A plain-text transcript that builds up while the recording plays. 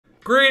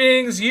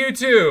Greetings,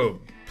 YouTube!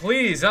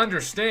 Please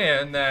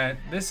understand that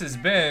this has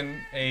been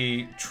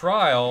a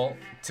trial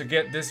to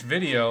get this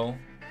video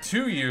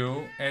to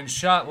you and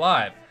shot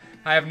live.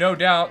 I have no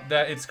doubt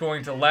that it's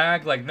going to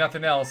lag like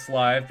nothing else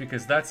live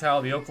because that's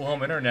how the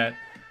Oklahoma internet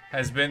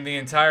has been the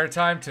entire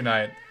time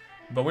tonight.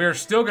 But we are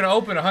still going to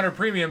open 100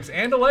 premiums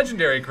and a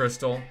legendary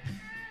crystal,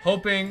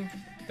 hoping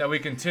that we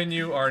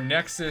continue our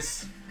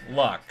Nexus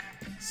luck.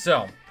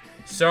 So,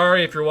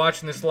 sorry if you're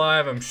watching this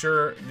live. I'm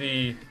sure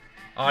the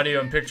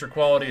audio and picture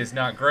quality is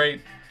not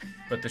great,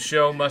 but the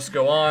show must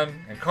go on.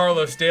 And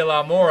Carlos de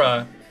la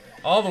Mora,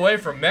 all the way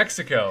from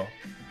Mexico,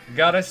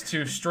 got us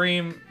to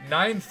stream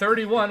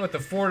 931 with the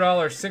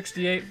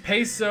 $4.68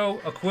 peso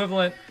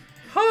equivalent.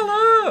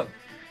 Holla!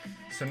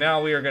 So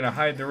now we are going to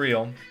hide the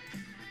reel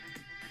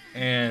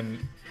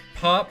and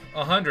pop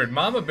 100.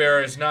 Mama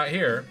Bear is not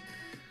here,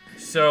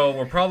 so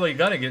we're probably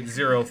going to get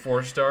 0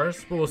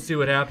 4-stars, but we'll see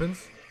what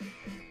happens.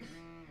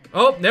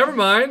 Oh, never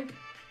mind.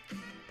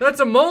 That's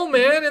a mole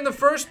man in the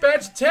first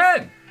batch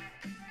 10.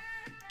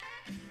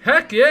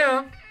 Heck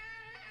yeah.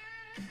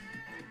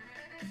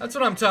 That's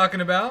what I'm talking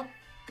about.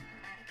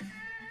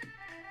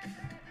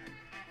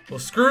 Well,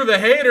 screw the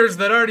haters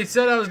that already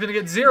said I was going to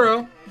get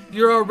 0.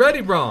 You're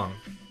already wrong,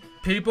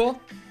 people.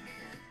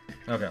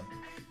 Okay.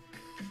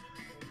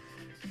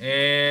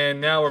 And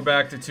now we're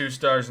back to 2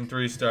 stars and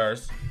 3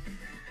 stars.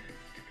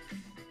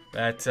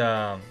 That,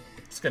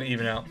 it's going to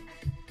even out.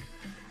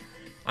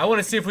 I want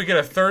to see if we get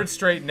a 3rd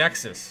straight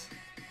Nexus.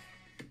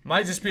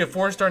 Might just be a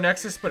 4-star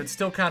Nexus, but it's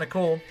still kind of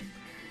cool.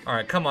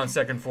 Alright, come on,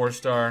 second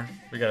 4-star.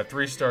 We got a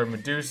 3-star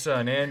Medusa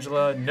and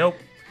Angela. Nope.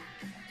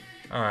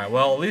 Alright,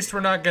 well, at least we're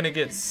not going to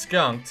get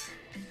skunked.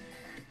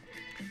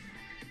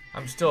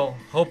 I'm still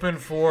hoping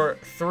for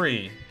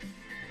 3.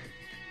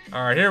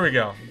 Alright, here we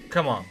go.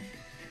 Come on.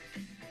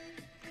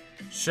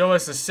 Show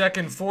us a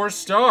second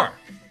 4-star.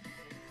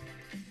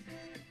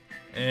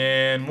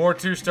 And more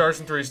 2 stars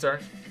and 3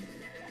 stars.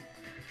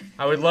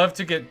 I would love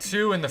to get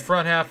 2 in the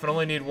front half and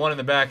only need 1 in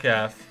the back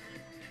half.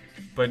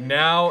 But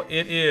now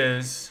it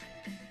is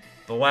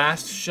the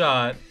last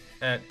shot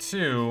at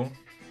 2.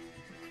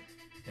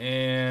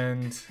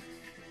 And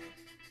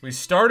we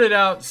started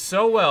out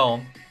so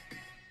well.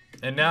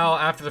 And now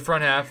after the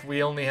front half,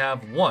 we only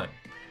have 1.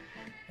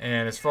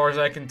 And as far as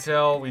I can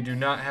tell, we do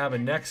not have a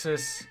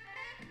Nexus.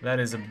 That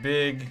is a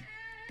big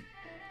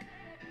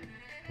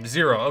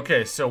 0.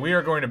 Okay, so we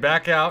are going to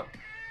back out.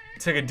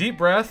 Take a deep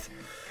breath.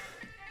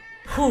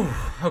 Whew,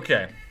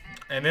 okay.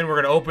 And then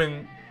we're going to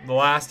open the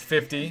last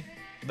 50,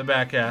 the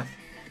back half.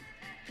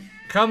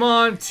 Come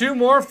on, 2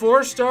 more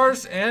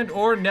 4-stars and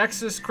or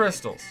Nexus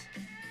crystals.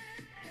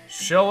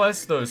 Show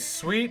us those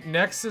sweet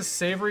Nexus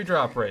savory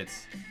drop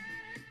rates.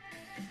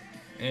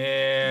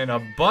 And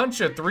a bunch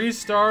of 3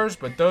 stars,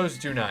 but those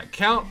do not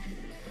count.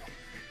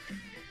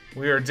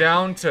 We are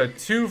down to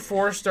 2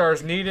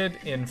 4-stars needed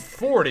in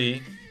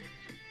 40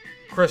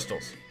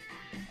 crystals.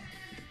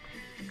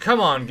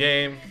 Come on,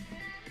 game.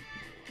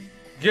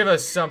 Give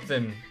us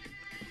something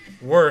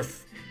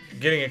worth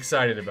getting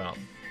excited about.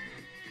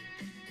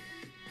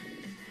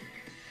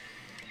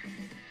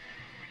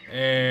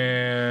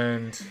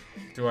 And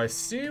do I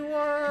see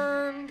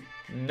one?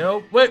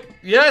 Nope. Wait,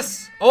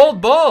 yes! Old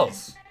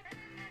balls!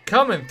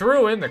 Coming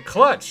through in the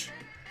clutch.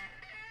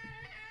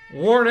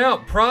 Worn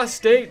out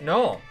prostate and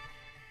all.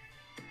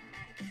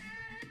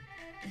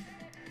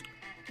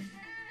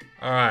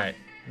 Alright.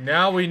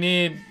 Now we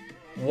need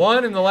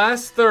 1 in the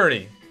last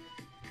 30.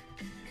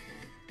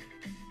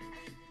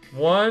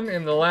 1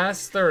 in the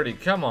last 30.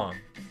 Come on.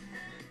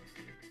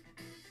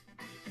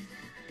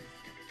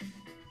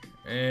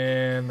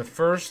 And the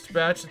first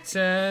batch of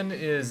 10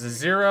 is a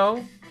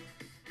 0.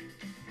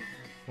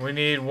 We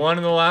need 1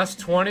 in the last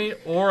 20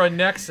 or a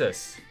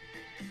Nexus.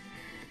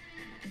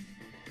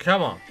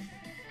 Come on.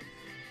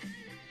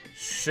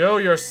 Show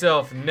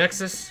yourself,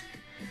 Nexus.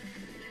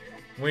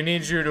 We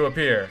need you to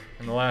appear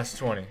in the last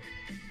 20.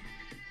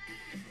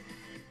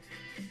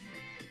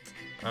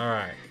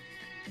 Alright.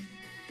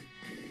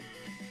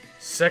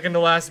 Second to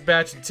last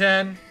batch of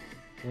 10.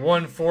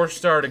 1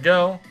 4-star to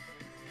go.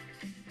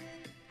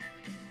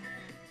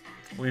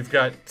 We've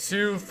got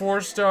 2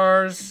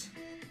 4-stars.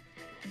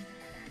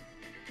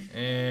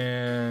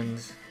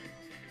 And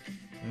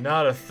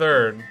not a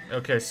 3rd.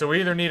 Okay, so we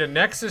either need a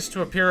Nexus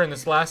to appear in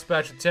this last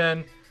batch of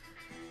 10,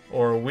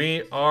 or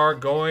we are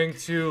going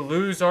to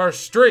lose our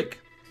streak.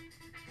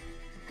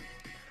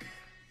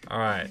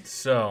 Alright,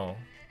 so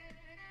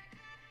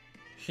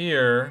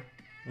here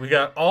we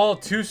got all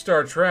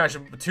 2-star trash,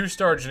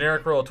 2-star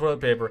generic roll of toilet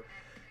paper.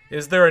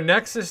 Is there a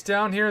Nexus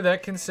down here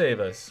that can save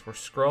us? We're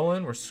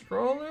scrolling, we're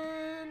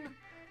scrolling.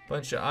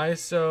 Bunch of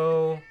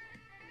ISO.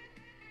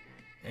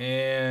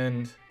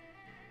 And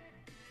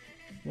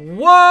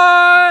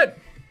what?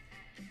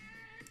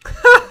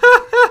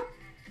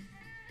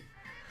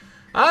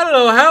 I don't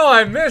know how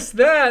I missed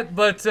that,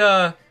 but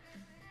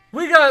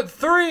we got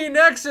 3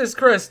 Nexus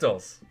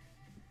crystals.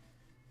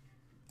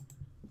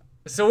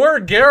 So we're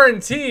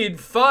guaranteed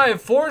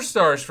 5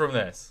 4-stars from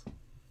this.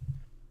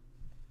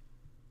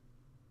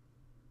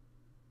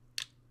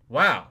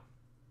 Wow.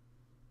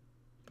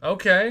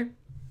 Okay.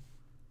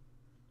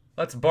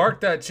 Let's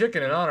bark that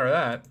chicken in honor of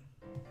that.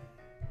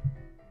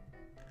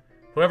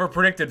 Whoever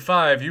predicted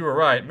 5, you were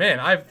right. Man,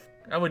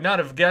 I would not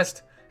have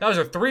guessed. That was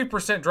a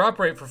 3% drop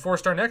rate for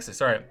 4-star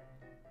Nexus. All right.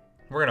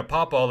 We're going to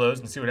pop all those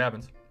and see what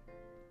happens.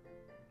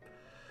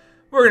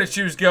 We're going to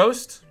choose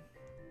Ghost,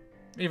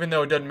 even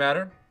though it doesn't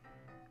matter.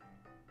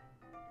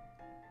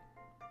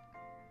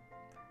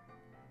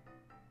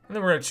 And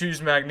then we're going to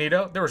choose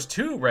Magneto. There was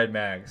 2 red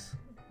mags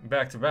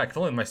back to back. If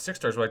only my 6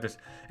 stars were like this.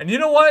 And you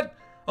know what?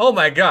 Oh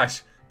my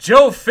gosh.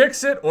 Joe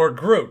Fixit or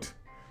Groot?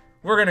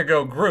 We're going to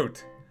go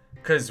Groot.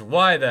 Because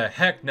why the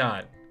heck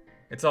not?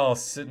 It's all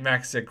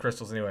max sig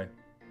crystals anyway.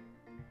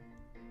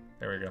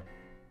 There we go.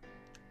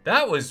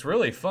 That was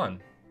really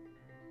fun.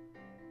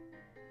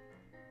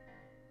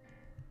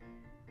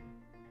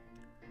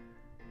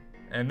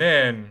 And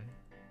then,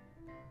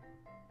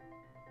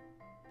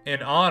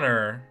 in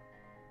honor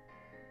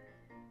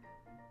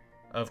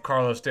of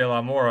Carlos de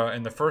la Mora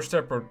and the first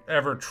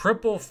ever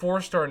triple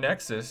 4-star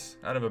Nexus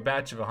out of a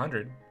batch of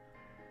 100,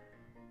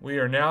 we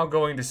are now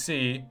going to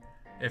see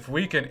if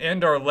we can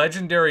end our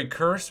legendary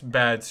curse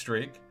bad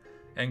streak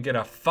and get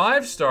a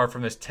 5-star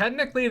from this.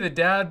 Technically, the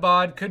dad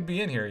bod could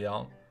be in here,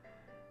 y'all.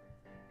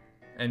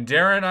 And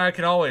Darren, I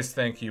can always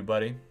thank you,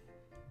 buddy.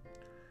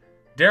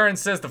 Darren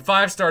says the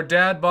 5-star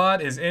dad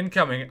bod is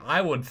incoming.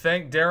 I would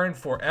thank Darren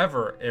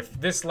forever if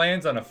this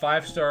lands on a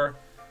 5-star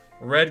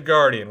Red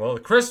Guardian. Well,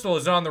 the crystal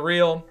is on the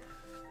reel.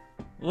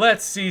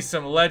 Let's see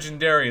some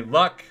legendary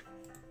luck.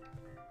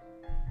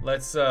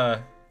 Let's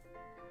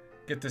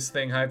get this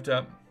thing hyped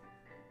up.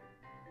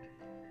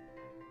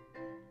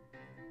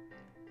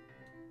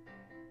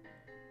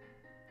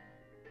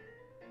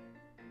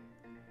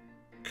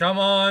 Come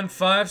on,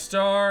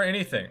 5-star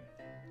anything.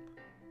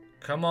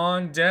 Come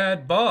on,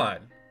 dad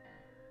bod.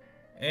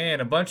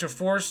 And a bunch of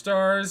 4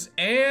 stars.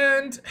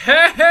 And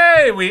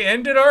hey, we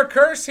ended our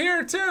curse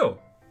here too.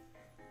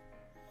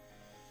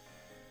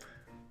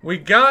 We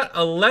got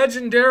a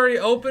legendary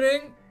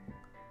opening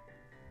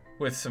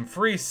with some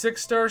free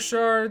 6-star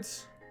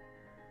shards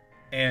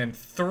and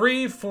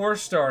 3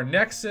 4-star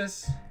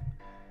Nexus.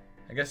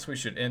 I guess we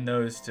should end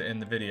those to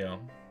end the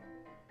video.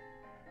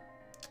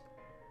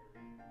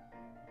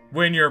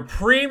 When your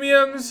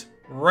premiums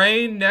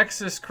rain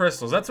Nexus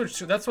crystals.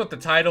 That's what the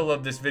title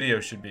of this video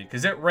should be,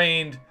 because it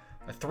rained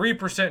a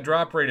 3%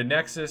 drop rate of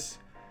Nexus,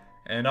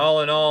 and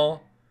all in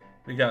all,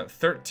 we got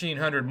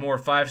 1,300 more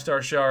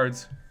 5-star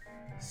shards.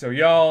 So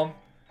y'all,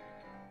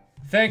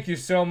 thank you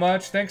so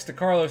much. Thanks to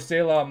Carlos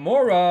de la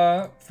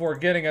Mora for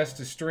getting us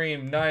to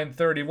stream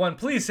 931.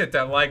 Please hit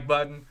that like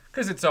button,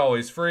 because it's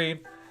always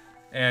free.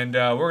 And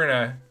we're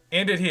gonna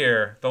end it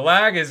here. The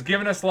lag is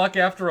giving us luck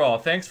after all.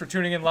 Thanks for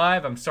tuning in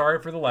live. I'm sorry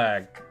for the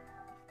lag.